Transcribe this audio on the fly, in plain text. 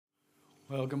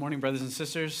Well, good morning, brothers and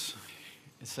sisters.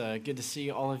 It's good to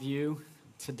see all of you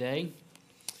today.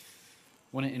 I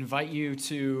want to invite you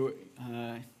to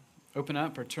open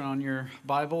up or turn on your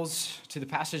Bibles to the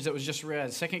passage that was just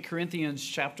read, 2 Corinthians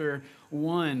chapter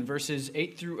 1, verses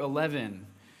 8 through 11.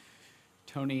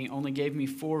 Tony only gave me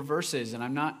 4 verses, and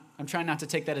I'm trying not to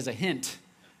take that as a hint,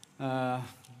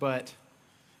 but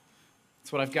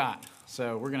it's what I've got.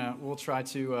 So we'll try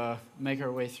to make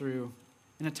our way through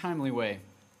in a timely way.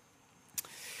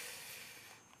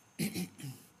 In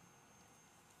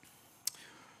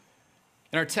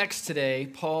our text today,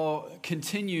 Paul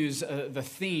continues the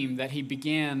theme that he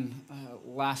began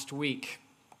last week,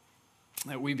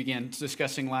 that we began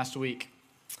discussing last week.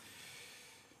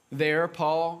 There,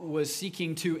 Paul was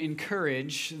seeking to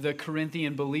encourage the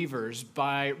Corinthian believers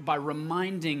by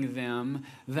reminding them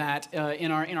that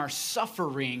in our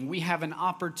suffering, we have an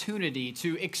opportunity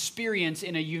to experience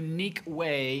in a unique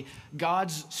way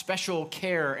God's special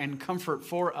care and comfort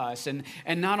for us. And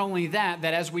not only that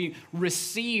as we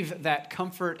receive that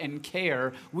comfort and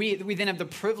care, we then have the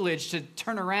privilege to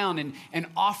turn around and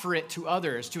offer it to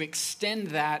others, to extend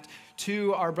that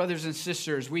to our brothers and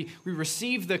sisters. We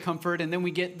receive the comfort, and then we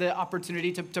get the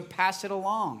opportunity to pass it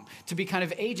along, to be kind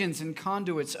of agents and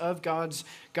conduits of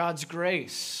God's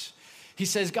grace. He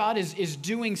says God is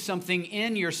doing something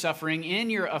in your suffering, in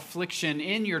your affliction,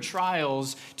 in your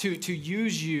trials to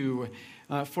use you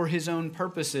for his own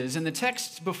purposes. And the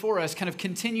text before us kind of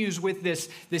continues with this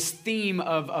theme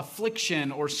of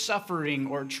affliction or suffering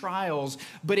or trials,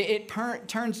 but it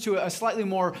turns to a slightly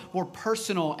more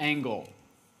personal angle.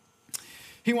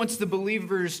 He wants the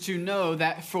believers to know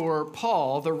that for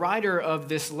Paul, the writer of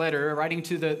this letter, writing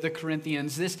to the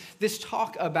Corinthians, this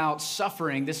talk about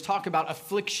suffering, this talk about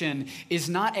affliction is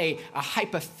not a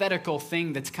hypothetical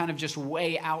thing that's kind of just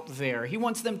way out there. He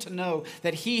wants them to know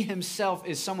that he himself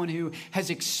is someone who has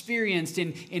experienced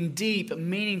in deep,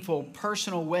 meaningful,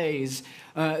 personal ways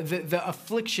the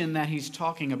affliction that he's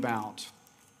talking about.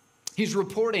 He's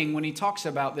reporting, when he talks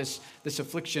about this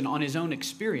affliction, on his own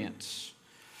experience.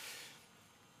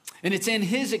 And it's in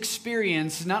his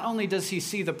experience, not only does he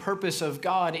see the purpose of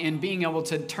God in being able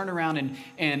to turn around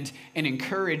and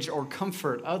encourage or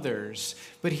comfort others,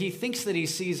 but he thinks that he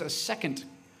sees a second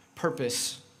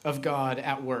purpose of God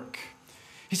at work.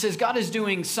 He says God is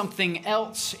doing something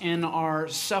else in our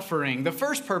suffering. The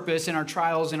first purpose in our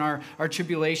trials and our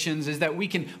tribulations is that we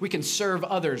can serve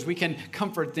others, we can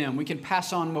comfort them, we can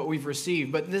pass on what we've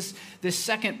received. But this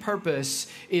second purpose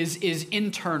is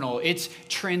internal. It's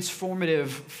transformative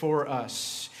for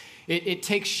us. It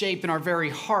takes shape in our very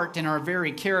heart and our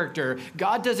very character.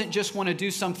 God doesn't just want to do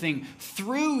something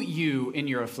through you in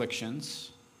your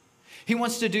afflictions. He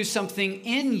wants to do something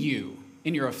in you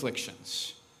in your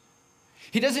afflictions.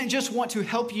 He doesn't just want to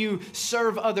help you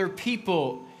serve other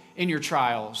people in your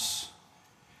trials.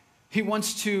 He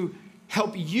wants to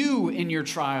help you in your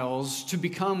trials to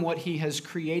become what he has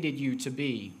created you to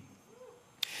be.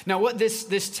 Now, what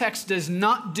this text does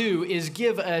not do is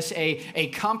give us a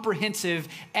comprehensive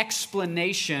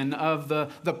explanation of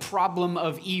the problem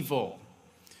of evil.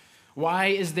 Why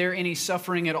is there any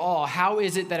suffering at all? How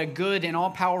is it that a good and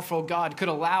all-powerful God could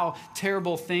allow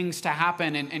terrible things to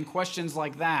happen and questions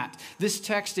like that? This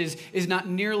text is not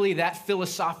nearly that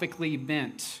philosophically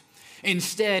bent.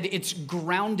 Instead, it's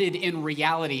grounded in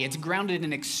reality. It's grounded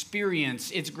in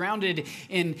experience. It's grounded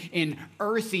in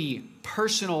earthy,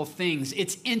 personal things.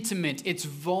 It's intimate. It's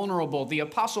vulnerable. The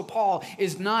Apostle Paul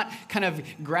is not kind of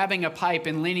grabbing a pipe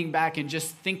and leaning back and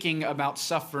just thinking about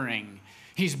suffering.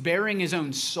 He's bearing his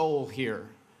own soul here.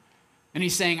 And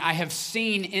he's saying, I have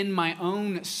seen in my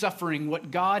own suffering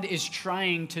what God is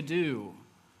trying to do.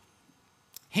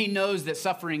 He knows that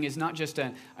suffering is not just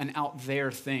an out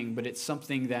there thing, but it's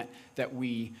something that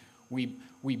we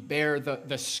bear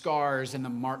the scars and the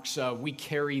marks of. We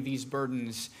carry these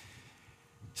burdens.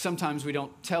 Sometimes we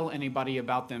don't tell anybody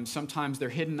about them. Sometimes they're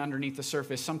hidden underneath the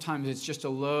surface. Sometimes it's just a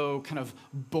low kind of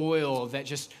boil that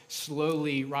just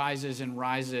slowly rises and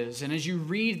rises. And as you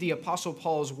read the Apostle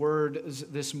Paul's words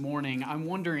this morning, I'm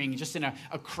wondering, just in a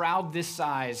crowd this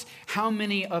size, how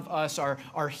many of us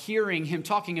are hearing him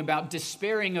talking about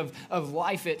despairing of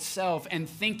life itself and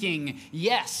thinking,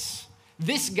 yes,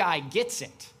 this guy gets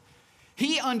it.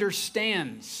 He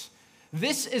understands.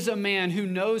 This is a man who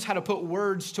knows how to put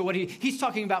words to what he's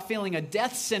talking about, feeling a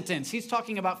death sentence. He's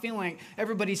talking about feeling like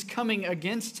everybody's coming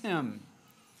against him.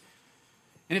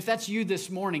 And if that's you this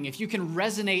morning, if you can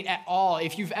resonate at all,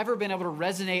 if you've ever been able to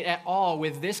resonate at all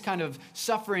with this kind of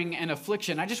suffering and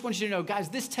affliction, I just want you to know, guys,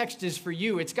 this text is for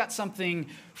you. It's got something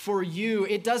for you.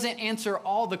 It doesn't answer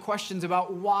all the questions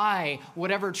about why,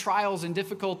 whatever trials and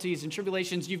difficulties and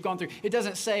tribulations you've gone through. It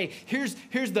doesn't say, here's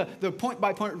the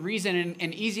point-by-point reason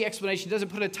and easy explanation. It doesn't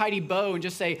put a tidy bow and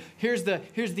just say, here's the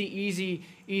easy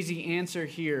answer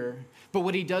here. But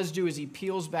what he does do is he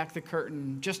peels back the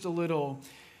curtain just a little,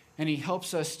 and he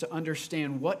helps us to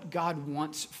understand what God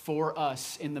wants for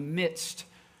us in the midst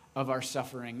of our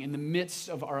suffering, in the midst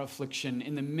of our affliction,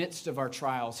 in the midst of our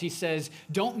trials. He says,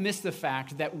 don't miss the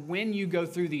fact that when you go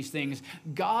through these things,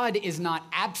 God is not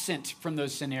absent from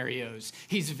those scenarios.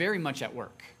 He's very much at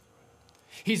work.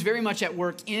 He's very much at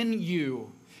work in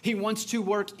you. He wants to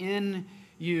work in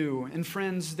you. And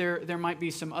friends, there might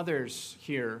be some others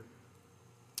here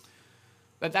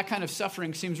that kind of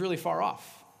suffering seems really far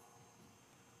off.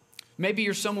 Maybe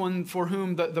you're someone for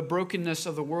whom the brokenness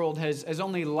of the world has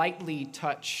only lightly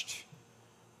touched,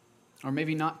 or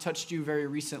maybe not touched you very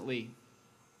recently.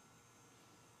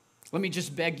 Let me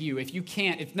just beg you,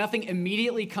 if nothing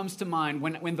immediately comes to mind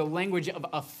when the language of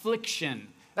affliction,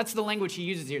 that's the language he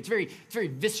uses here. It's very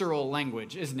visceral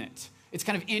language, isn't it? It's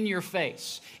kind of in your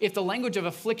face. If the language of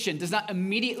affliction does not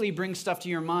immediately bring stuff to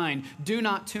your mind, do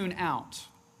not tune out.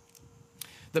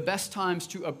 The best times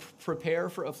to prepare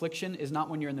for affliction is not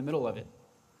when you're in the middle of it.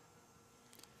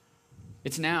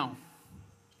 It's now.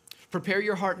 Prepare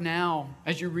your heart now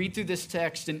as you read through this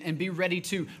text and be ready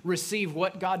to receive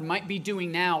what God might be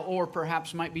doing now or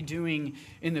perhaps might be doing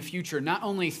in the future, not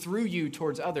only through you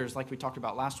towards others like we talked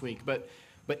about last week, but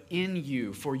in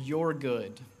you for your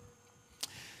good.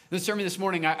 The sermon this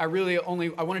morning, I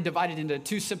want to divide it into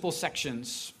two simple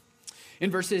sections.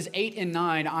 In verses 8 and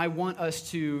 9, I want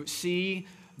us to see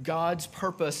God's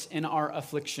purpose in our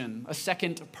affliction, a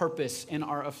second purpose in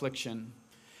our affliction.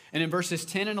 And in verses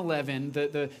 10 and 11,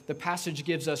 the passage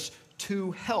gives us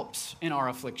two helps in our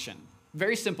affliction.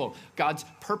 Very simple. God's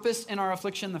purpose in our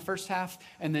affliction, the first half,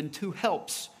 and then two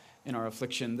helps in our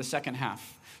affliction, the second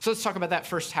half. So let's talk about that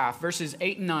first half, verses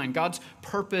 8 and 9, God's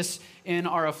purpose in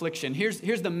our affliction. Here's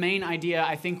the main idea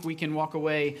I think we can walk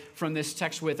away from this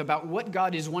text with about what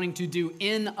God is wanting to do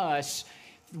in us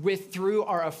through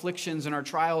our afflictions and our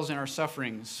trials and our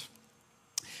sufferings.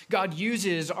 God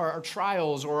uses our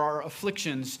trials or our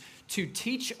afflictions to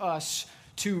teach us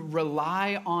to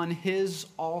rely on his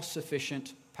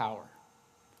all-sufficient power.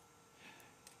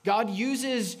 God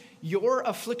uses your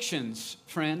afflictions,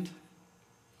 friend,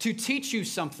 to teach you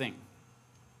something.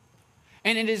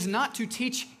 And it is not to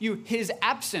teach you his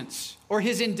absence or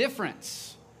his indifference.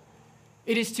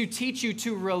 It is to teach you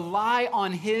to rely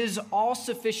on his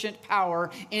all-sufficient power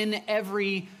in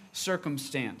every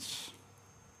circumstance.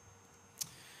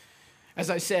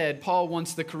 As I said, Paul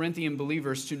wants the Corinthian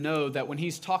believers to know that when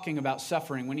he's talking about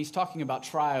suffering, when he's talking about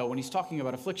trial, when he's talking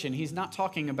about affliction, he's not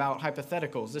talking about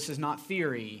hypotheticals. This is not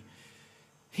theory.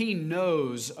 He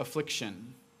knows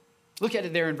affliction. Look at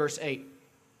it there in verse 8.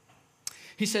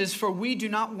 He says, "For we do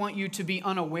not want you to be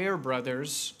unaware,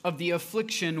 brothers, of the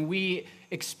affliction we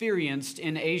experienced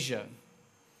in Asia."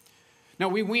 Now,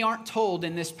 we aren't told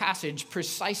in this passage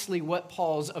precisely what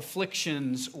Paul's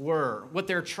afflictions were, what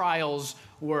their trials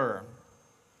were.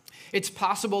 It's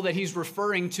possible that he's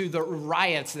referring to the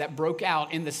riots that broke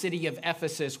out in the city of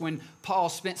Ephesus when Paul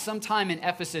spent some time in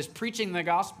Ephesus preaching the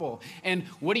gospel. And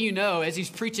what do you know, as he's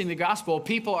preaching the gospel,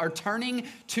 people are turning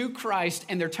to Christ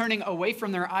and they're turning away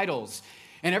from their idols.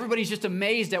 And everybody's just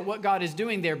amazed at what God is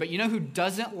doing there. But you know who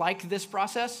doesn't like this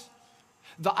process?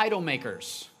 The idol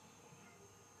makers.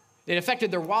 It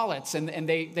affected their wallets, and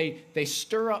they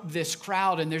stir up this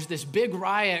crowd, and there's this big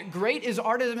riot. Great is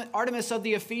Artemis of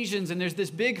the Ephesians, and there's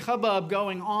this big hubbub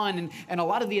going on, and a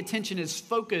lot of the attention is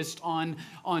focused on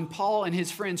Paul and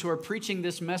his friends who are preaching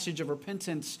this message of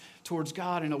repentance towards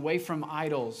God and away from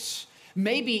idols.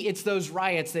 Maybe it's those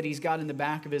riots that he's got in the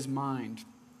back of his mind.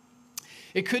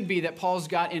 It could be that Paul's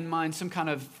got in mind some kind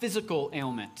of physical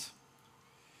ailment.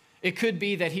 It could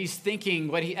be that he's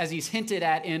thinking, as he's hinted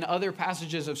at in other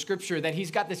passages of Scripture, that he's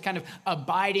got this kind of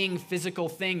abiding physical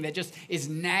thing that just is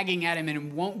nagging at him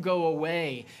and won't go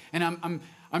away. And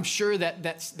I'm sure that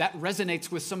resonates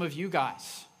with some of you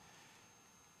guys.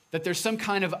 That there's some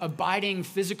kind of abiding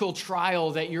physical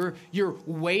trial that you're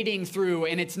wading through,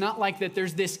 and it's not like that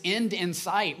there's this end in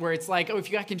sight where it's like, oh,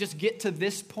 if I can just get to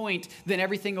this point, then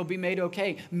everything will be made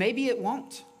okay. Maybe it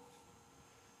won't.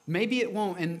 Maybe it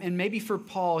won't, and maybe for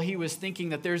Paul, he was thinking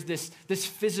that there's this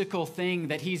physical thing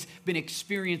that he's been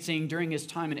experiencing during his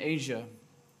time in Asia.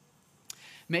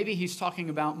 Maybe he's talking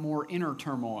about more inner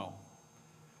turmoil,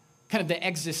 kind of the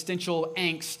existential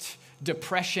angst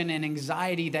depression and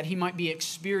anxiety that he might be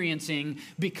experiencing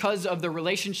because of the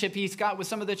relationship he's got with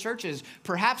some of the churches.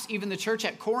 Perhaps even the church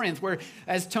at Corinth, where,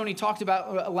 as Tony talked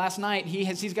about last night,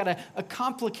 he's got a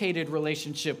complicated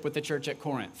relationship with the church at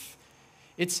Corinth.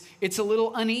 It's a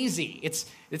little uneasy. It's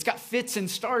got fits and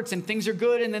starts, and things are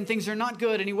good and then things are not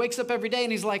good. And he wakes up every day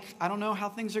and he's like, I don't know how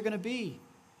things are going to be.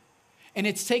 And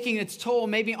it's taking its toll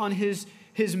maybe on his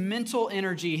mental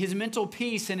energy, his mental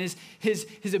peace, and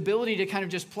his ability to kind of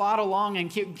just plod along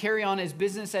and carry on his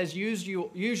business as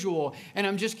usual. And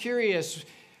I'm just curious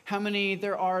how many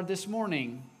there are this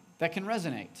morning that can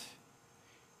resonate.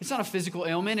 It's not a physical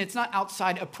ailment. It's not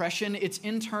outside oppression. It's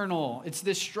internal. It's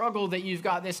this struggle that you've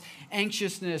got, this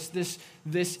anxiousness,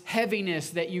 this heaviness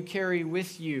that you carry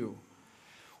with you.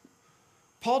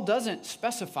 Paul doesn't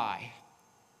specify.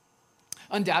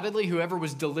 Undoubtedly, whoever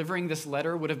was delivering this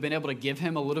letter would have been able to give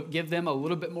them a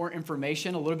little bit more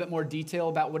information, a little bit more detail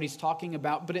about what he's talking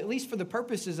about. But at least for the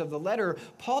purposes of the letter,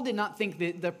 Paul did not think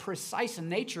that the precise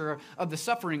nature of the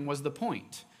suffering was the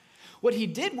point. What he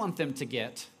did want them to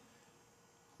get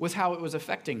was how it was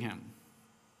affecting him.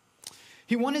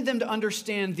 He wanted them to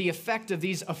understand the effect of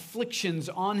these afflictions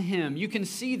on him. You can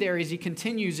see there as he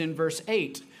continues in verse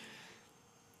 8,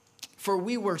 for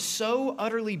we were so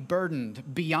utterly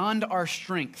burdened beyond our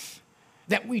strength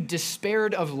that we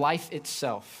despaired of life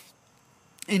itself.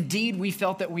 Indeed, we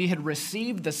felt that we had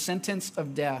received the sentence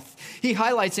of death. He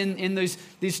highlights in these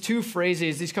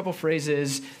couple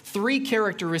phrases, three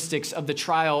characteristics of the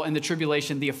trial and the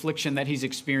tribulation, the affliction that he's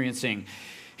experiencing.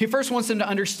 He first wants them to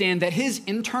understand that his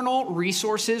internal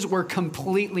resources were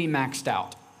completely maxed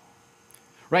out.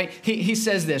 Right? He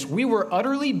says this, we were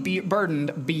utterly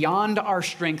burdened beyond our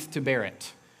strength to bear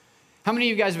it. How many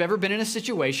of you guys have ever been in a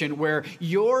situation where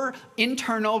your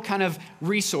internal kind of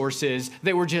resources,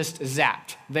 they were just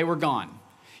zapped, they were gone?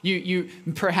 You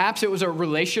perhaps it was a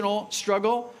relational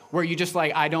struggle where you just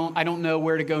like, I don't know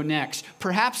where to go next.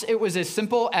 Perhaps it was as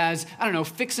simple as,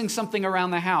 fixing something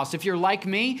around the house. If you're like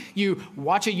me, you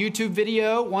watch a YouTube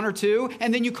video, one or two,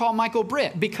 and then you call Michael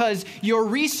Britt because your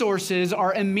resources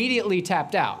are immediately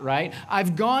tapped out, right?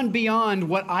 I've gone beyond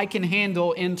what I can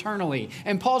handle internally.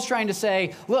 And Paul's trying to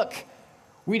say, look,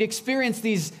 we'd experienced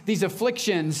these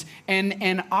afflictions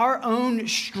and our own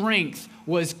strength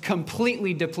was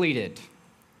completely depleted.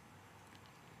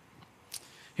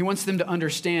 He wants them to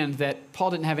understand that Paul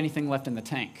didn't have anything left in the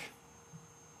tank.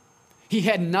 He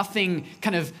had nothing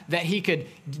kind of that he could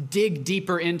dig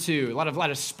deeper into. A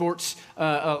lot of sports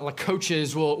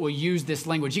coaches will use this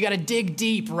language. You got to dig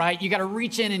deep, right? You got to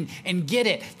reach in and get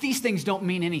it. These things don't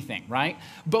mean anything, right?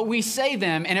 But we say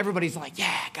them and everybody's like,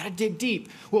 yeah, got to dig deep.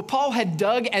 Well, Paul had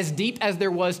dug as deep as there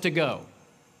was to go.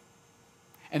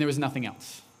 And there was nothing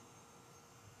else.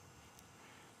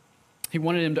 He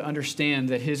wanted him to understand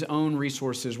that his own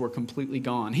resources were completely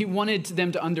gone. He wanted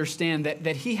them to understand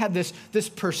that he had this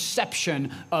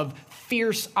perception of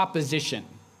fierce opposition.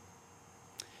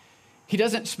 He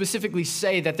doesn't specifically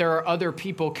say that there are other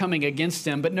people coming against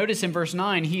him, but notice in verse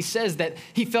 9, he says that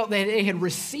he felt that they had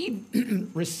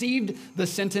received the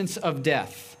sentence of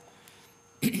death.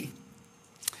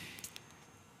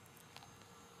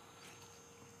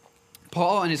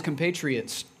 Paul and his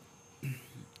compatriots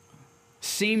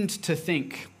seemed to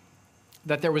think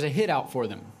that there was a hit out for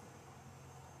them.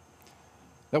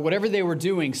 That whatever they were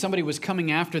doing, somebody was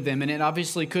coming after them, and it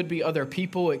obviously could be other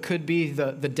people. It could be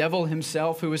the devil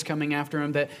himself who was coming after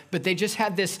him. But they just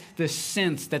had this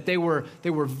sense that they were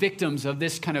victims of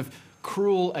this kind of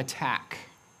cruel attack.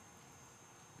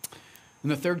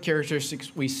 And the third characteristic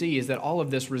we see is that all of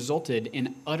this resulted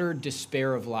in utter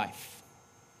despair of life.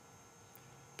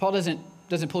 Paul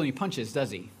doesn't pull any punches, does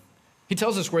he? He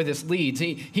tells us where this leads.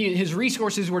 His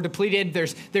resources were depleted.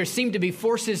 There seemed to be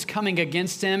forces coming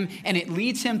against him, and it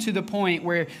leads him to the point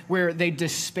where they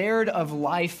despaired of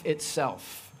life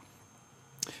itself.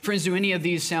 Friends, do any of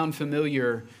these sound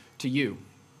familiar to you?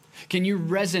 Can you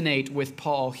resonate with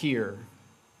Paul here?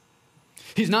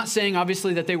 He's not saying,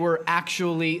 obviously, that they were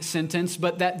actually sentenced,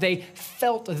 but that they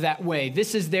felt that way.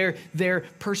 This is their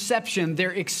perception,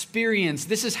 their experience.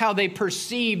 This is how they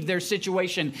perceived their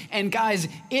situation. And guys,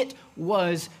 it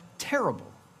was terrible.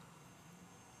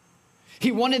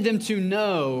 He wanted them to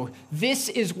know this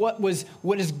is what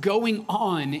is going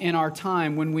on in our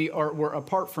time when we're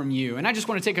apart from you. And I just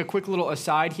want to take a quick little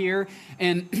aside here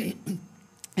and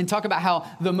talk about how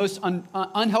the most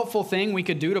unhelpful thing we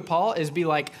could do to Paul is be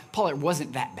like, Paul, it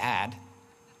wasn't that bad,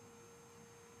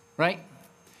 right?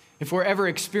 If we're ever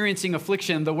experiencing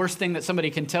affliction, the worst thing that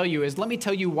somebody can tell you is, let me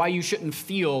tell you why you shouldn't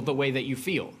feel the way that you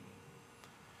feel.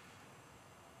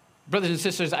 Brothers and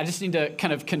sisters, I just need to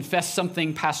kind of confess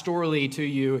something pastorally to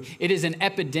you. It is an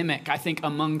epidemic, I think,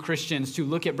 among Christians to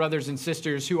look at brothers and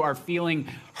sisters who are feeling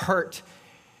hurt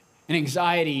and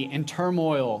anxiety and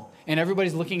turmoil, and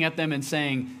everybody's looking at them and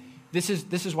saying, this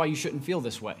is why you shouldn't feel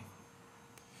this way.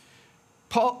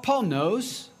 Paul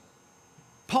knows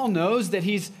that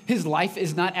his life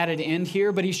is not at an end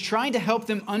here, but he's trying to help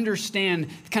them understand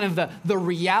kind of the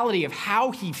reality of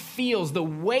how he feels, the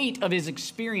weight of his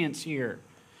experience here.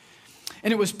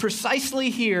 And it was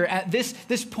precisely here at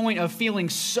this point of feeling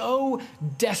so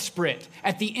desperate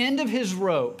at the end of his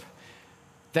rope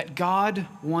that God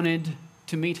wanted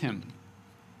to meet him.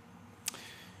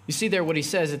 You see there what he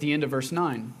says at the end of verse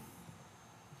 9.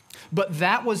 But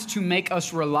that was to make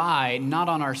us rely not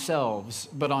on ourselves,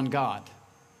 but on God.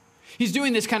 He's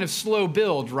doing this kind of slow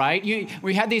build, right?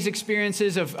 We had these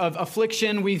experiences of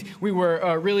affliction. We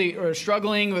were really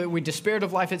struggling. We despaired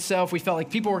of life itself. We felt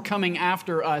like people were coming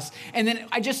after us. And then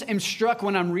I just am struck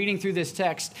when I'm reading through this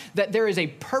text that there is a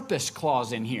purpose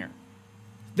clause in here.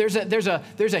 There's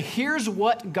a here's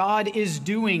what God is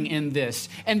doing in this.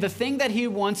 And the thing that he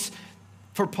wants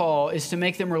for Paul is to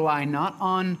make them rely not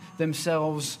on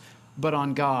themselves, but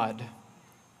on God.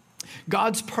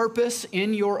 God's purpose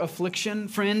in your affliction,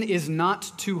 friend, is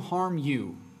not to harm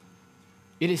you.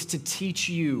 It is to teach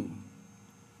you.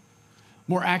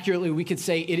 More accurately, we could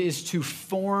say it is to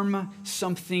form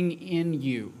something in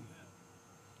you.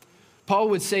 Paul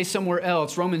would say somewhere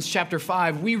else, Romans chapter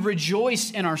 5, we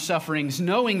rejoice in our sufferings,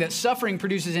 knowing that suffering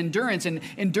produces endurance, and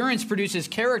endurance produces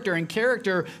character, and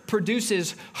character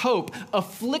produces hope.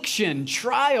 Affliction,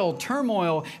 trial,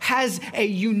 turmoil has a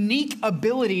unique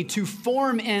ability to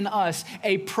form in us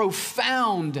a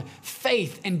profound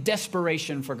faith and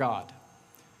desperation for God.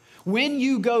 When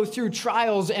you go through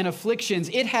trials and afflictions,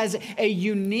 it has a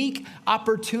unique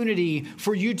opportunity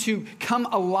for you to come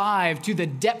alive to the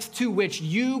depth to which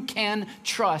you can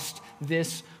trust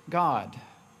this God.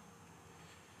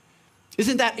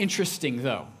 Isn't that interesting,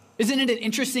 though? Isn't it an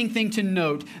interesting thing to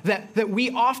note that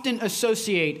we often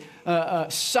associate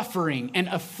suffering and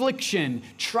affliction,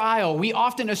 trial, we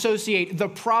often associate the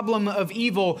problem of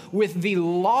evil with the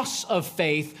loss of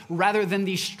faith rather than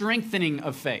the strengthening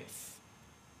of faith?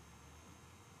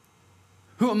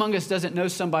 Who among us doesn't know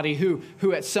somebody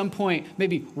who at some point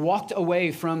maybe walked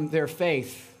away from their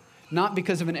faith, not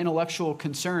because of an intellectual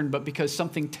concern, but because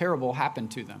something terrible happened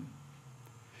to them?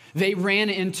 They ran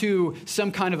into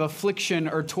some kind of affliction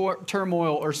or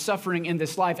turmoil or suffering in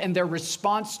this life, and their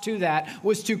response to that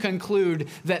was to conclude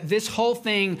that this whole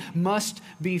thing must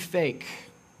be fake.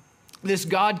 This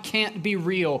God can't be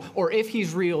real, or if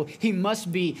he's real, he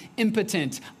must be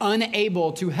impotent,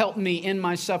 unable to help me in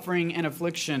my suffering and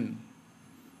affliction.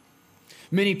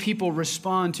 Many people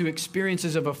respond to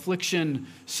experiences of affliction,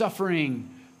 suffering,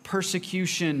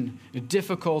 persecution,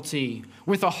 difficulty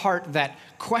with a heart that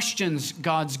questions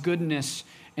God's goodness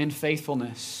and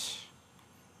faithfulness.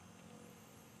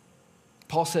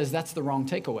 Paul says that's the wrong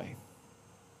takeaway.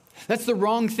 That's the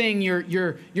wrong thing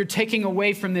you're taking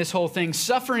away from this whole thing.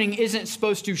 Suffering isn't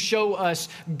supposed to show us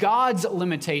God's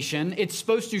limitation. It's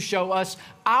supposed to show us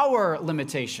our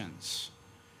limitations.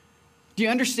 Do you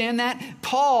understand that?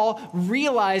 Paul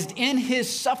realized in his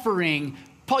suffering,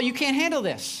 Paul, you can't handle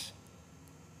this.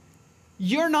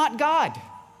 You're not God.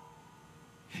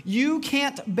 You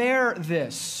can't bear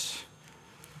this.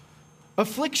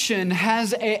 Affliction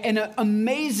has an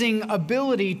amazing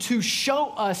ability to show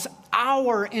us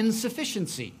our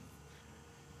insufficiency.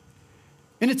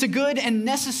 And it's a good and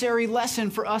necessary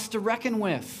lesson for us to reckon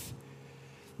with.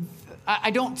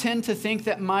 I don't tend to think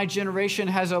that my generation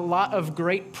has a lot of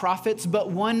great prophets,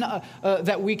 but one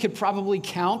that we could probably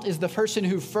count is the person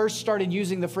who first started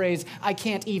using the phrase, I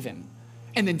can't even,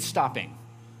 and then stopping.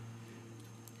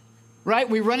 Right?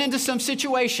 We run into some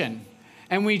situation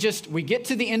and we get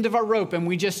to the end of our rope and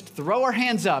we just throw our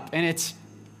hands up and it's,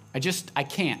 I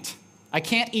can't. I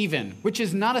can't even, which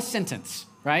is not a sentence,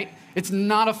 right? It's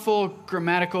not a full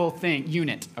grammatical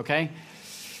unit, okay?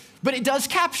 But it does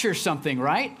capture something,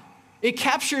 right? It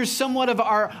captures somewhat of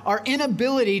our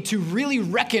inability to really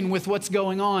reckon with what's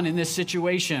going on in this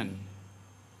situation.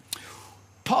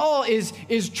 Paul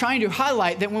is trying to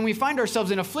highlight that when we find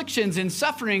ourselves in afflictions, in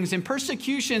sufferings, in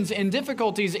persecutions, in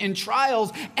difficulties, in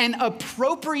trials, an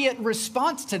appropriate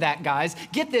response to that, guys,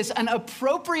 get this, an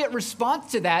appropriate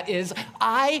response to that is,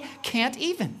 I can't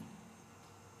even.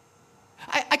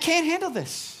 I can't handle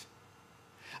this.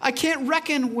 I can't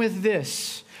reckon with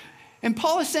this. And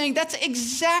Paul is saying that's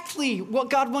exactly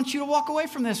what God wants you to walk away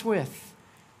from this with.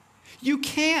 You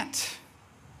can't.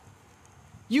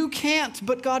 You can't,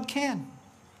 but God can.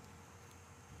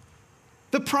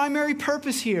 The primary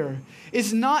purpose here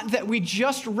is not that we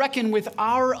just reckon with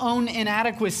our own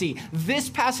inadequacy. This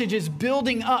passage is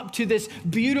building up to this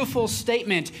beautiful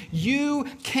statement, you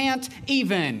can't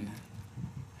even.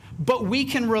 But we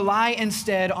can rely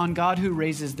instead on God who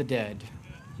raises the dead.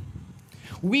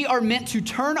 We are meant to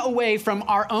turn away from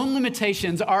our own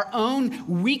limitations, our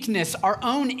own weakness, our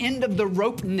own end of the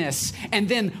ropeness, and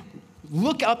then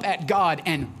look up at God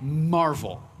and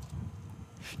marvel.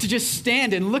 To just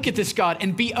stand and look at this God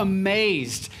and be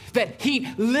amazed that he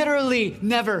literally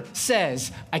never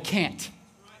says, I can't.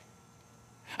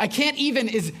 I can't even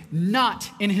is not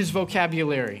in his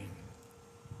vocabulary.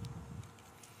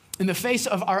 In the face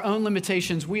of our own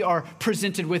limitations, we are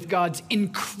presented with God's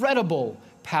incredible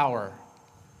power.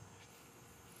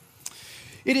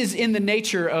 It is in the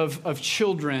nature of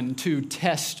children to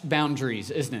test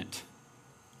boundaries, isn't it?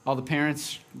 All the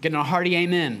parents getting a hearty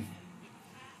amen.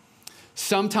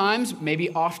 Sometimes,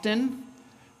 maybe often,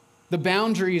 the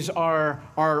boundaries are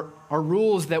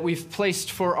rules that we've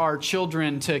placed for our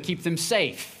children to keep them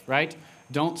safe, right?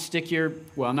 Don't stick your,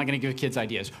 well, I'm not going to give kids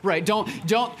ideas, right? Don't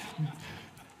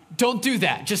do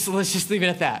that. Let's just leave it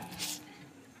at that.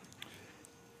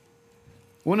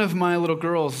 One of my little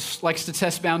girls likes to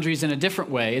test boundaries in a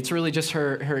different way. It's really just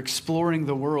her exploring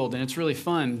the world, and it's really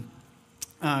fun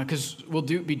because we'll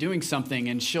be doing something,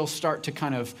 and she'll start to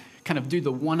kind of do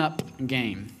the one-up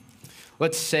game.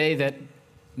 Let's say that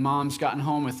mom's gotten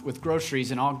home with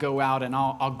groceries, and I'll go out and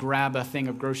I'll grab a thing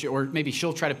of groceries, or maybe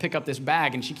she'll try to pick up this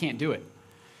bag, and she can't do it.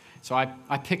 So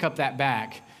I pick up that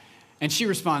bag, and she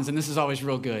responds, and this is always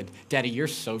real good, Daddy, you're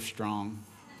so strong.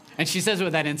 And she says it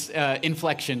with that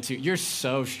inflection too. You're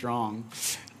so strong.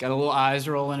 Got a little eyes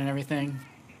rolling and everything.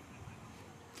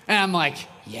 And I'm like,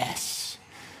 yes,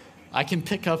 I can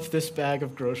pick up this bag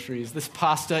of groceries. This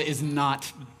pasta is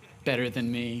not better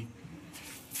than me.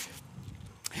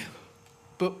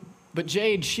 But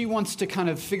Jade, she wants to kind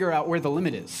of figure out where the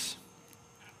limit is.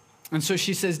 And so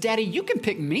she says, Daddy, you can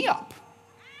pick me up.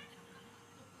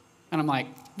 And I'm like,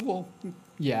 well,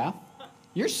 yeah.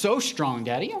 You're so strong,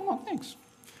 Daddy. Oh, well, thanks.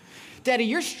 Daddy,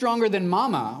 you're stronger than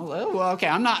Mama. Well, okay,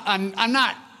 I'm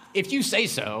not, if you say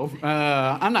so,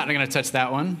 I'm not going to touch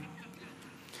that one.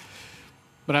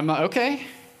 But I'm like, okay.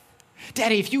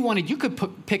 Daddy, if you wanted, you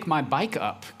could pick my bike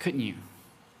up, couldn't you?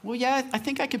 Well, yeah, I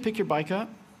think I could pick your bike up.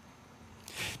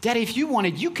 Daddy, if you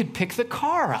wanted, you could pick the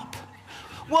car up.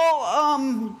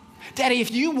 Well, Daddy, if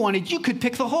you wanted, you could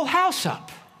pick the whole house up.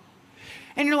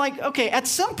 And you're like, okay, at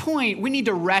some point, we need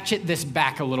to ratchet this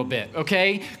back a little bit,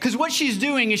 okay? Because what she's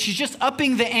doing is she's just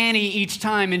upping the ante each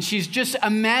time, and she's just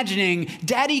imagining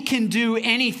Daddy can do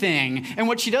anything. And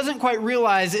what she doesn't quite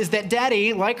realize is that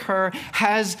Daddy, like her,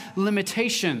 has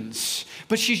limitations.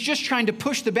 But she's just trying to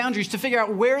push the boundaries to figure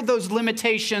out where those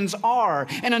limitations are.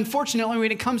 And unfortunately,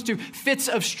 when it comes to fits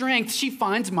of strength, she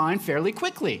finds mine fairly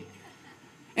quickly.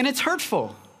 And it's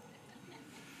hurtful.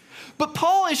 But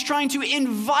Paul is trying to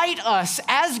invite us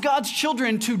as God's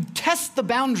children to test the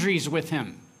boundaries with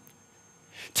him,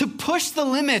 to push the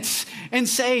limits and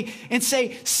say,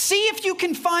 see if you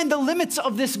can find the limits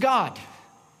of this God.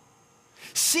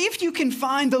 See if you can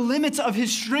find the limits of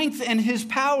his strength and his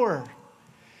power.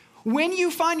 When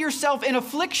you find yourself in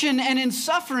affliction and in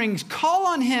sufferings, call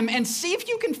on him and see if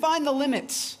you can find the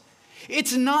limits.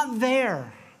 It's not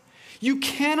there. You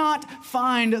cannot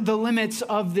find the limits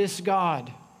of this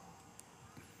God.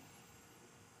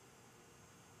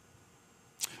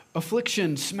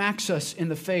 Affliction smacks us in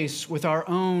the face with our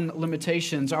own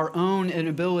limitations, our own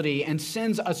inability, and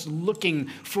sends us looking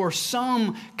for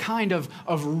some kind of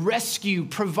rescue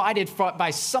provided by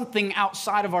something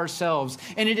outside of ourselves.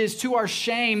 And it is to our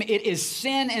shame, it is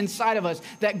sin inside of us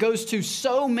that goes to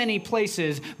so many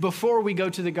places before we go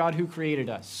to the God who created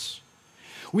us.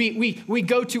 We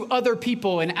go to other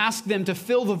people and ask them to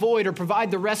fill the void or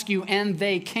provide the rescue, and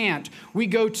they can't. We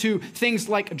go to things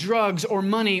like drugs or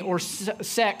money or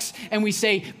sex, and we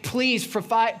say, please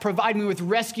provide me with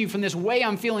rescue from this way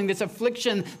I'm feeling, this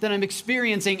affliction that I'm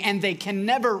experiencing, and they can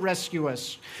never rescue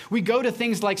us. We go to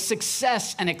things like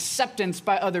success and acceptance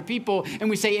by other people, and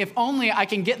we say, if only I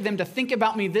can get them to think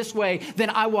about me this way, then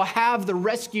I will have the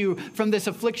rescue from this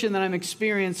affliction that I'm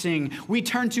experiencing. We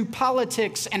turn to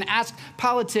politics and ask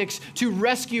politics to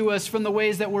rescue us from the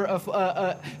ways that we're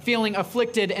feeling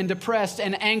afflicted and depressed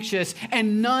and anxious,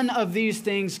 and none of these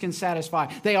things can satisfy.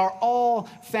 They are all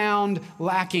found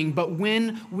lacking. But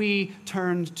when we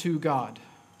turn to God,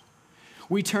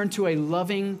 we turn to a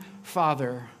loving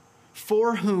Father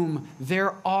for whom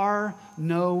there are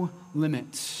no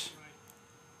limits.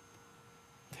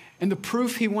 And the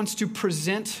proof he wants to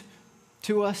present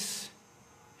to us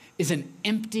is an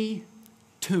empty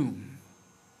tomb.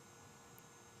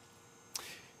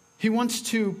 He wants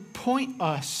to point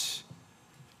us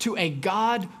to a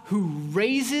God who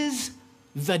raises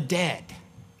the dead.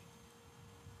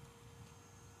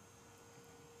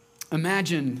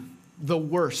 Imagine the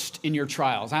worst in your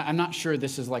trials. I'm not sure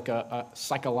this is like a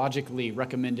psychologically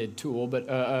recommended tool, but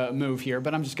a move here,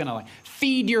 but I'm just gonna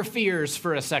feed your fears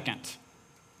for a second.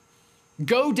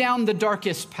 Go down the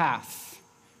darkest path.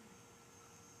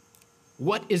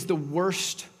 What is the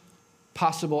worst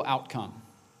possible outcome?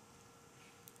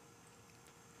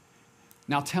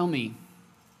 Now tell me,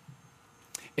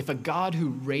 if a God who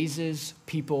raises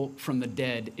people from the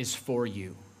dead is for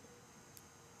you,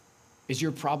 is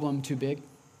your problem too big?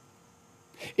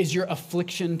 Is your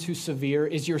affliction too severe?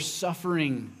 Is your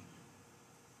suffering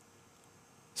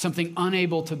something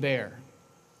unable to bear?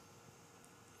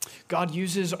 God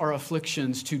uses our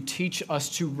afflictions to teach us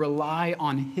to rely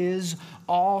on His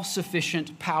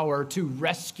all-sufficient power to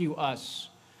rescue us,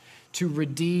 to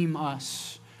redeem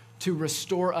us, to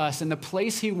restore us. And the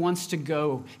place He wants to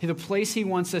go, the place He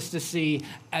wants us to see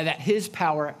that His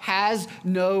power has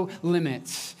no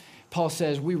limits. Paul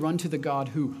says we run to the God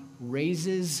who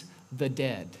raises the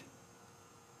dead.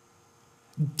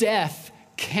 Death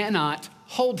cannot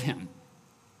hold Him.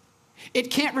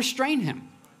 It can't restrain Him.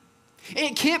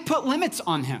 It can't put limits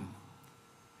on Him.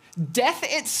 Death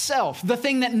itself, the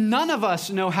thing that none of us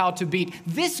know how to beat,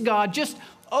 this God just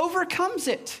overcomes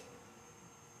it.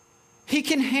 He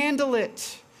can handle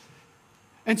it.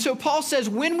 And so Paul says,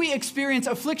 when we experience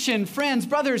affliction, friends,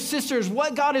 brothers, sisters,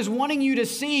 what God is wanting you to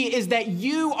see is that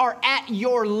you are at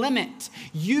your limit.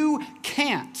 You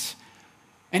can't.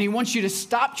 And He wants you to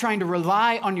stop trying to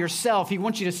rely on yourself. He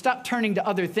wants you to stop turning to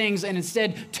other things and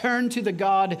instead turn to the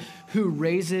God who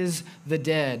raises the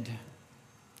dead.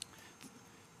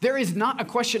 There is not a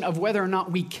question of whether or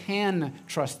not we can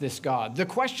trust this God. The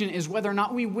question is whether or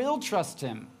not we will trust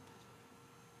Him.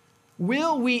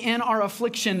 Will we, in our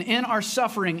affliction, in our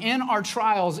suffering, in our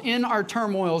trials, in our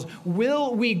turmoils,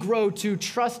 will we grow to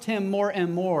trust Him more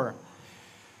and more?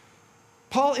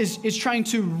 Paul is trying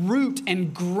to root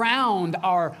and ground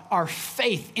our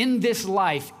faith in this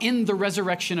life in the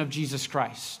resurrection of Jesus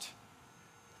Christ.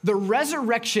 The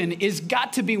resurrection is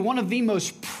got to be one of the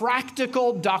most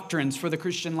practical doctrines for the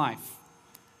Christian life.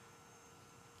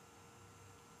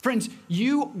 Friends,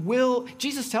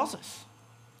 Jesus tells us,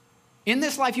 in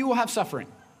this life you will have suffering.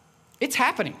 It's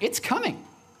happening. It's coming.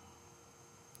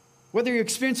 Whether you're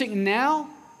experiencing it now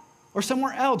or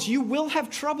somewhere else, you will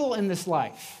have trouble in this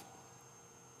life.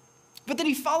 But then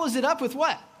He follows it up with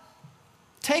what?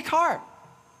 Take heart.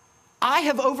 I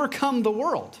have overcome the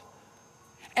world.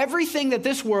 Everything that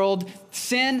this world,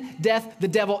 sin, death, the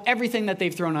devil, everything that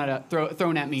they've thrown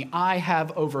at me, I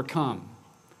have overcome.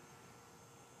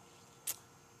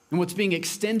 And what's being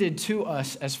extended to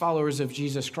us as followers of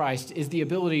Jesus Christ is the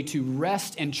ability to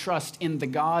rest and trust in the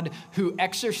God who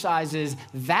exercises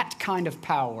that kind of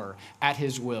power at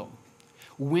His will.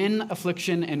 When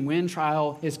affliction and when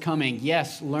trial is coming,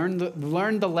 yes, learn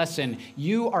the lesson.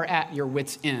 You are at your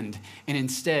wit's end, and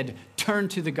instead turn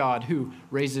to the God who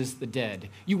raises the dead.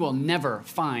 You will never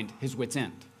find His wit's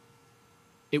end.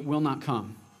 It will not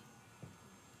come.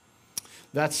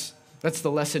 That's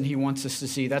the lesson He wants us to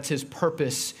see. That's His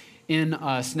purpose in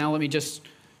us. Now let me just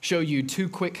show you two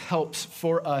quick helps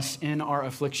for us in our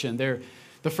affliction.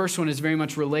 The first one is very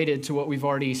much related to what we've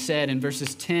already said. In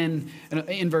verse 10,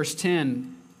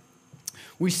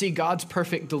 we see God's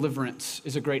perfect deliverance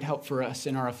is a great help for us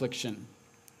in our affliction.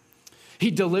 He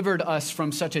delivered us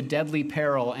from such a deadly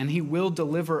peril, and He will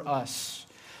deliver us.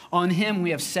 On Him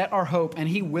we have set our hope, and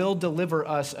He will deliver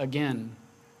us again.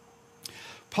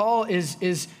 Paul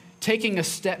is taking a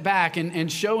step back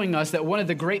and showing us that one of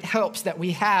the great helps that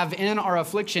we have in our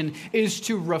affliction is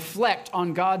to reflect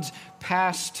on God's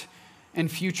past and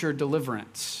future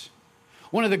deliverance.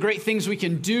 One of the great things we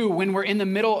can do when we're in the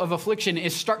middle of affliction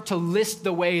is start to list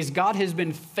the ways God has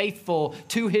been faithful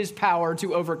to His power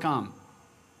to overcome.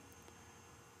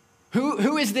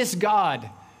 Who is this God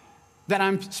that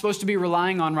I'm supposed to be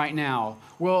relying on right now?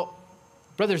 Well,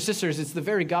 brothers and sisters, it's the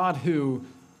very God who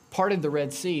parted the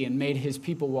Red Sea and made His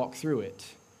people walk through it,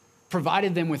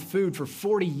 provided them with food for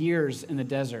 40 years in the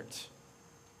desert,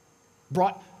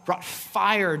 brought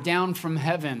fire down from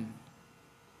heaven,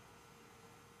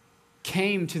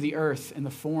 came to the earth in the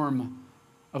form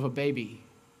of a baby,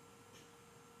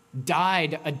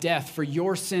 died a death for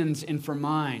your sins and for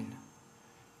mine,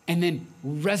 and then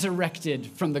resurrected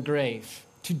from the grave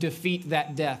to defeat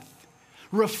that death.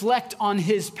 Reflect on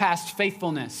His past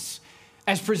faithfulness.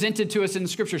 as presented to us in the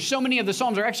Scripture. So many of the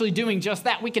Psalms are actually doing just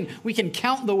that. We can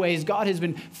count the ways God has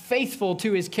been faithful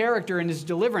to his character and his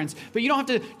deliverance. But you don't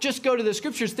have to just go to the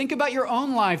Scriptures. Think about your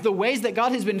own life, the ways that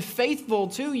God has been faithful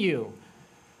to you.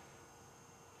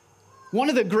 One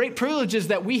of the great privileges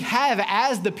that we have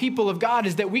as the people of God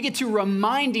is that we get to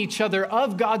remind each other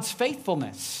of God's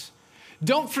faithfulness.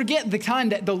 Don't forget the time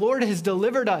that the Lord has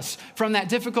delivered us from that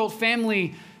difficult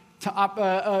family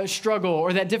struggle,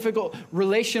 or that difficult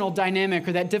relational dynamic,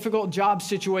 or that difficult job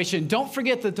situation. Don't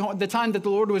forget the time that the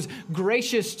Lord was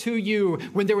gracious to you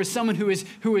when there was someone who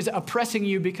is oppressing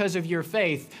you because of your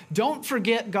faith. Don't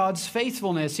forget God's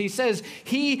faithfulness. He says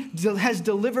he has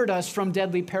delivered us from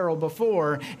deadly peril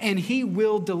before, and he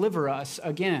will deliver us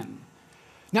again.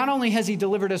 Not only has he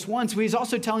delivered us once, but he's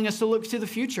also telling us to look to the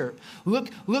future. Look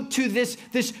to this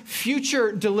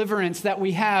future deliverance that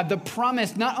we have, the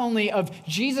promise not only of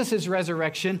Jesus'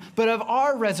 resurrection, but of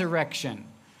our resurrection.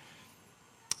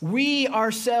 We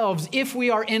ourselves, if we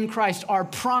are in Christ, are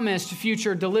promised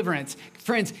future deliverance.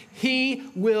 Friends, he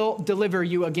will deliver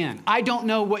you again. I don't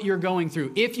know what you're going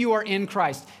through. If you are in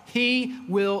Christ, he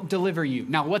will deliver you.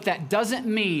 Now, what that doesn't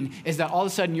mean is that all of a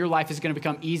sudden your life is going to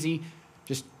become easy,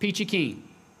 just peachy keen.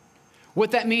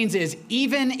 What that means is,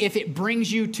 even if it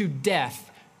brings you to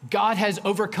death, God has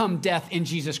overcome death in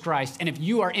Jesus Christ. And if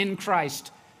you are in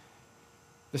Christ,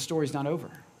 the story's not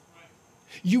over.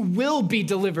 You will be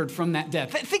delivered from that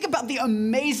death. Think about the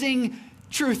amazing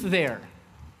truth there.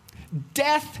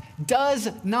 Death does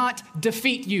not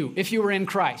defeat you if you are in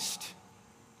Christ.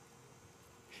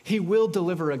 He will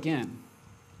deliver again.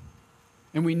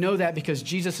 And we know that because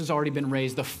Jesus has already been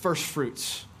raised, the first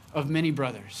fruits of many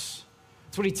brothers.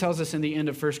 That's what he tells us in the end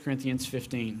of 1 Corinthians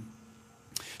 15.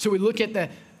 So we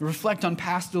reflect on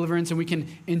past deliverance, and we can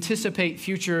anticipate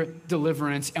future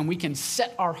deliverance, and we can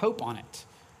set our hope on it.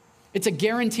 It's a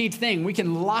guaranteed thing. We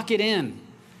can lock it in,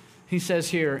 he says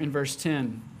here in verse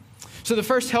 10. So the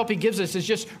first help he gives us is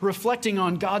just reflecting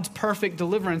on God's perfect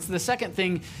deliverance. The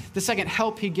second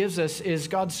help he gives us is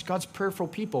God's prayerful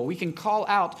people. We can call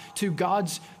out to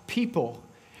God's people.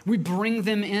 We bring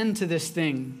them into this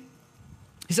thing.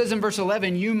 He says in verse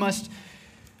 11, you must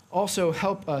also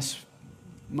help us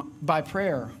by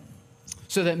prayer,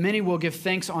 so that many will give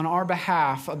thanks on our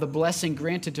behalf of the blessing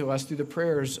granted to us through the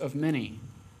prayers of many.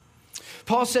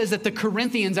 Paul says that the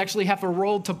Corinthians actually have a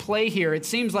role to play here. It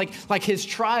seems like his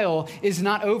trial is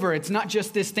not over. It's not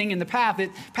just this thing in the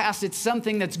past. It's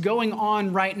something that's going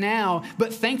on right now.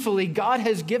 But thankfully, God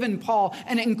has given Paul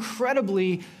an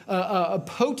incredibly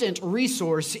potent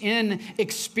resource in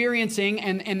experiencing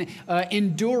and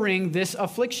enduring this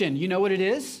affliction. You know what it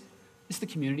is? It's the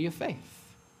community of faith.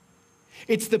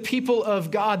 It's the people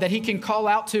of God that he can call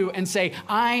out to and say,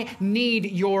 I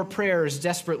need your prayers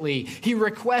desperately. He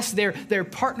requests their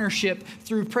partnership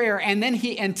through prayer, and then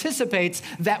he anticipates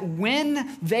that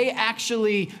when they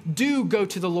actually do go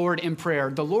to the Lord in prayer,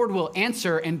 the Lord will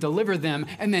answer and deliver them,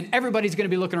 and then everybody's going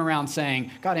to be looking around saying,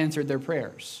 God answered their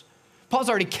prayers. Paul's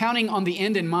already counting on the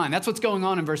end in mind. That's what's going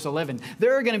on in verse 11.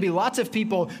 There are going to be lots of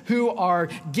people who are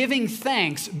giving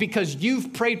thanks because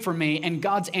you've prayed for me and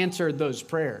God's answered those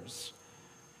prayers.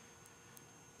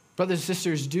 Brothers and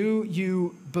sisters, do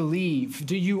you believe,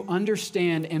 do you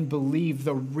understand and believe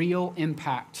the real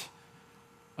impact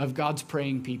of God's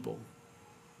praying people?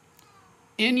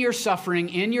 In your suffering,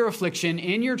 in your affliction,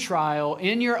 in your trial,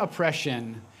 in your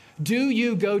oppression, do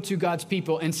you go to God's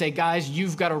people and say, guys,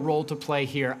 you've got a role to play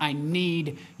here. I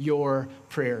need your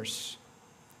prayers.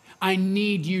 I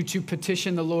need you to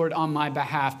petition the Lord on my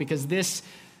behalf because this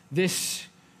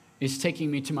is taking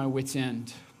me to my wit's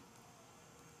end.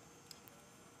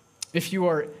 If you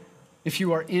are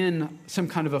in some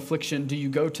kind of affliction, do you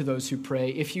go to those who pray?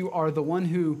 If you are the one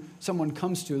who someone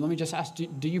comes to, let me just ask,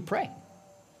 do you pray?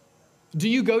 Do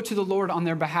you go to the Lord on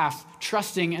their behalf,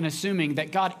 trusting and assuming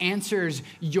that God answers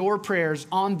your prayers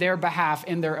on their behalf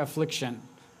in their affliction?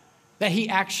 That he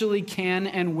actually can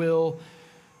and will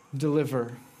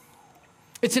deliver.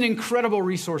 It's an incredible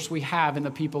resource we have in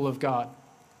the people of God.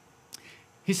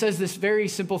 He says this very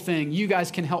simple thing, you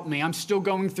guys can help me. I'm still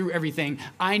going through everything.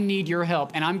 I need your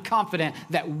help. And I'm confident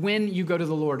that when you go to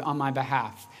the Lord on my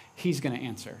behalf, he's going to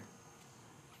answer.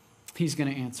 He's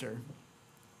going to answer.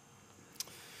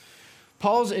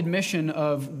 Paul's admission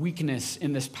of weakness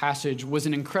in this passage was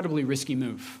an incredibly risky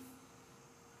move.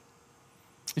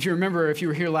 If you remember, if you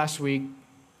were here last week,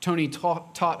 Tony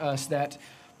taught us that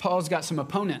Paul's got some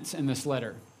opponents in this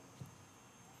letter.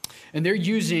 And they're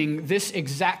using this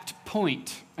exact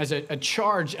point as a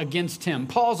charge against him.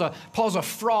 Paul's a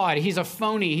fraud. He's a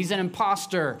phony. He's an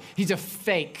imposter. He's a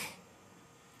fake.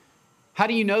 How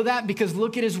do you know that? Because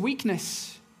look at his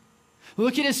weakness.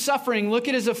 Look at his suffering, look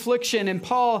at his affliction. And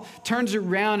Paul turns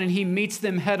around and he meets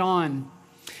them head on.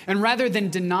 And rather than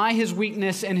deny his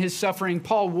weakness and his suffering,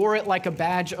 Paul wore it like a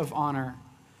badge of honor.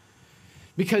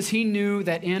 Because he knew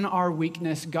that in our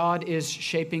weakness, God is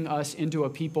shaping us into a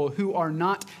people who are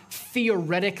not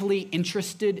theoretically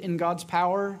interested in God's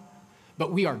power,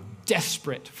 but we are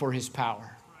desperate for his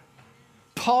power.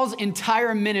 Paul's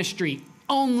entire ministry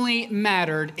only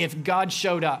mattered if God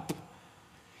showed up.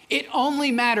 It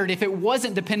only mattered if it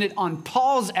wasn't dependent on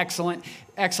Paul's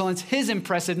excellence, his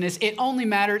impressiveness. It only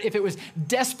mattered if it was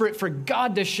desperate for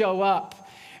God to show up.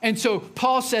 And so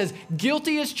Paul says,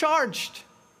 guilty as charged.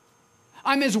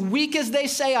 I'm as weak as they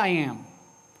say I am.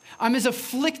 I'm as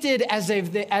afflicted as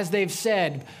they've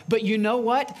said. But you know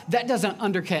what? That doesn't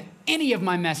undercut any of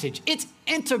my message. It's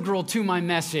integral to my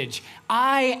message.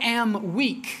 I am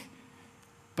weak.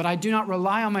 But I do not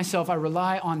rely on myself. I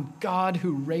rely on God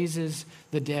who raises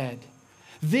the dead.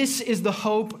 This is the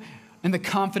hope and the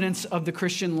confidence of the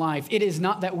Christian life. It is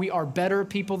not that we are better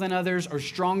people than others or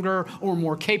stronger or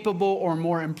more capable or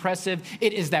more impressive.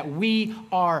 It is that we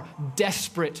are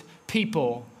desperate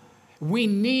people. We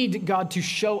need God to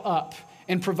show up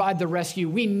and provide the rescue.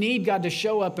 We need God to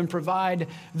show up and provide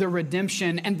the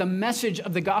redemption. And the message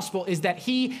of the gospel is that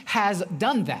he has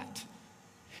done that.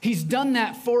 He's done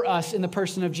that for us in the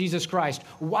person of Jesus Christ.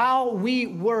 While we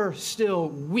were still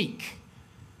weak,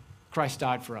 Christ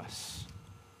died for us.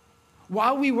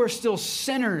 While we were still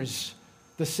sinners,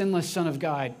 the sinless Son of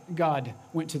God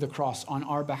went to the cross on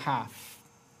our behalf.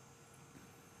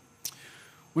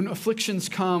 When afflictions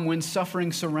come, when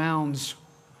suffering surrounds,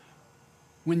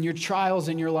 when your trials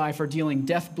in your life are dealing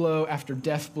death blow after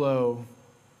death blow,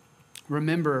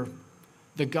 remember,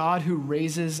 the God who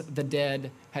raises the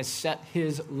dead has set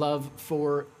his love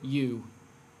for you,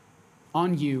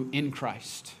 on you in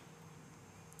Christ.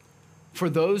 For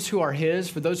those who are his,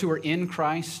 for those who are in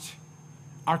Christ,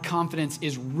 our confidence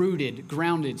is rooted,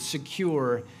 grounded,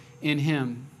 secure in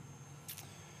him.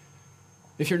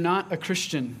 If you're not a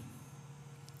Christian,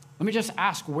 let me just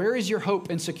ask, where is your hope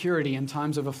and security in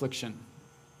times of affliction?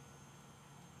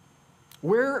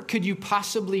 Where could you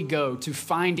possibly go to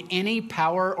find any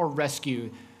power or rescue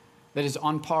that is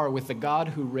on par with the God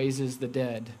who raises the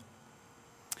dead?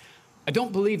 I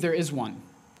don't believe there is one.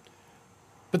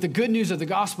 But the good news of the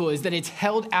gospel is that it's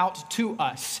held out to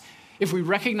us. If we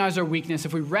recognize our weakness,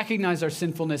 if we recognize our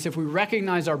sinfulness, if we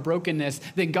recognize our brokenness,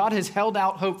 then God has held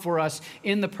out hope for us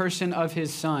in the person of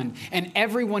his Son. And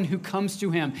everyone who comes to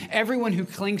him, everyone who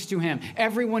clings to him,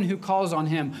 everyone who calls on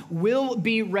him will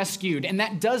be rescued. And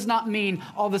that does not mean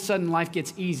all of a sudden life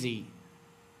gets easy.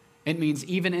 It means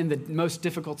even in the most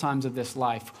difficult times of this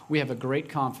life, we have a great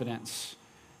confidence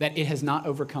that it has not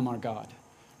overcome our God.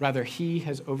 Rather, he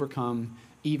has overcome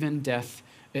even death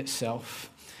itself.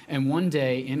 And one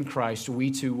day in Christ,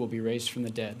 we too will be raised from the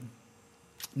dead.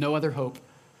 No other hope,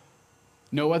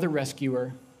 no other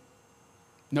rescuer,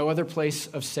 no other place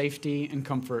of safety and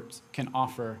comfort can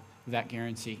offer that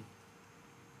guarantee.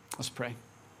 Let's pray.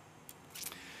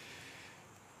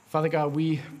 Father God,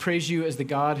 we praise you as the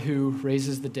God who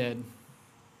raises the dead.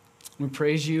 We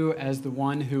praise you as the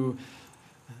one who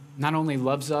not only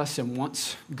loves us and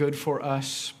wants good for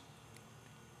us,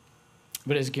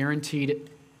 but is guaranteed it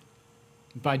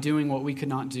by doing what we could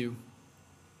not do.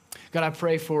 God, I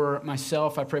pray for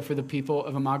myself, I pray for the people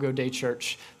of Imago Dei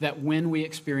Church, that when we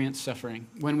experience suffering,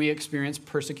 when we experience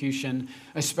persecution,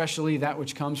 especially that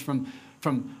which comes from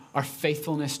our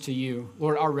faithfulness to you,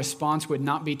 Lord, our response would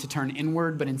not be to turn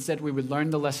inward, but instead we would learn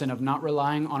the lesson of not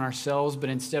relying on ourselves, but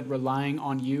instead relying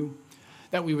on you.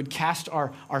 That we would cast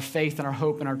our faith and our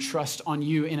hope and our trust on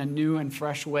you in a new and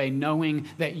fresh way, knowing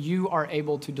that you are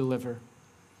able to deliver.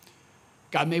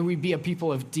 God, may we be a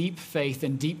people of deep faith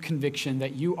and deep conviction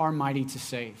that you are mighty to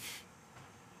save,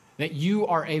 that you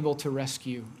are able to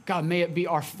rescue. God, may it be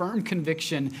our firm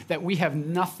conviction that we have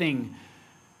nothing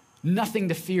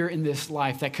to fear in this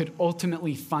life that could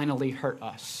ultimately, finally hurt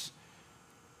us,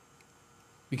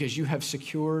 because you have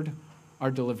secured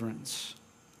our deliverance.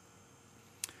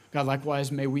 God,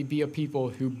 likewise, may we be a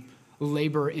people who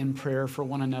labor in prayer for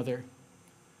one another,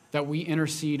 that we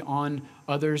intercede on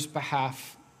others'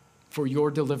 behalf for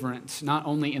your deliverance, not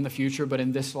only in the future, but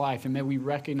in this life. And may we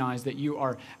recognize that you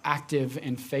are active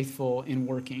and faithful in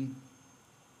working.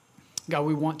 God,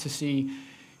 we want to see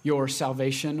your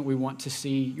salvation. We want to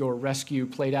see your rescue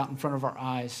played out in front of our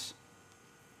eyes.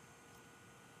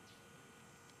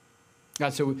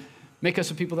 God, so make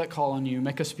us a people that call on you.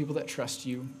 Make us a people that trust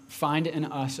you. Find in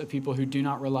us a people who do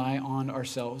not rely on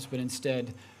ourselves, but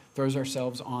instead throws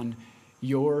ourselves on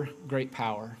your great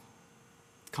power,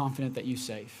 confident that you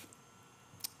save.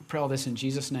 I pray all this in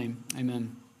Jesus' name.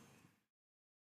 Amen.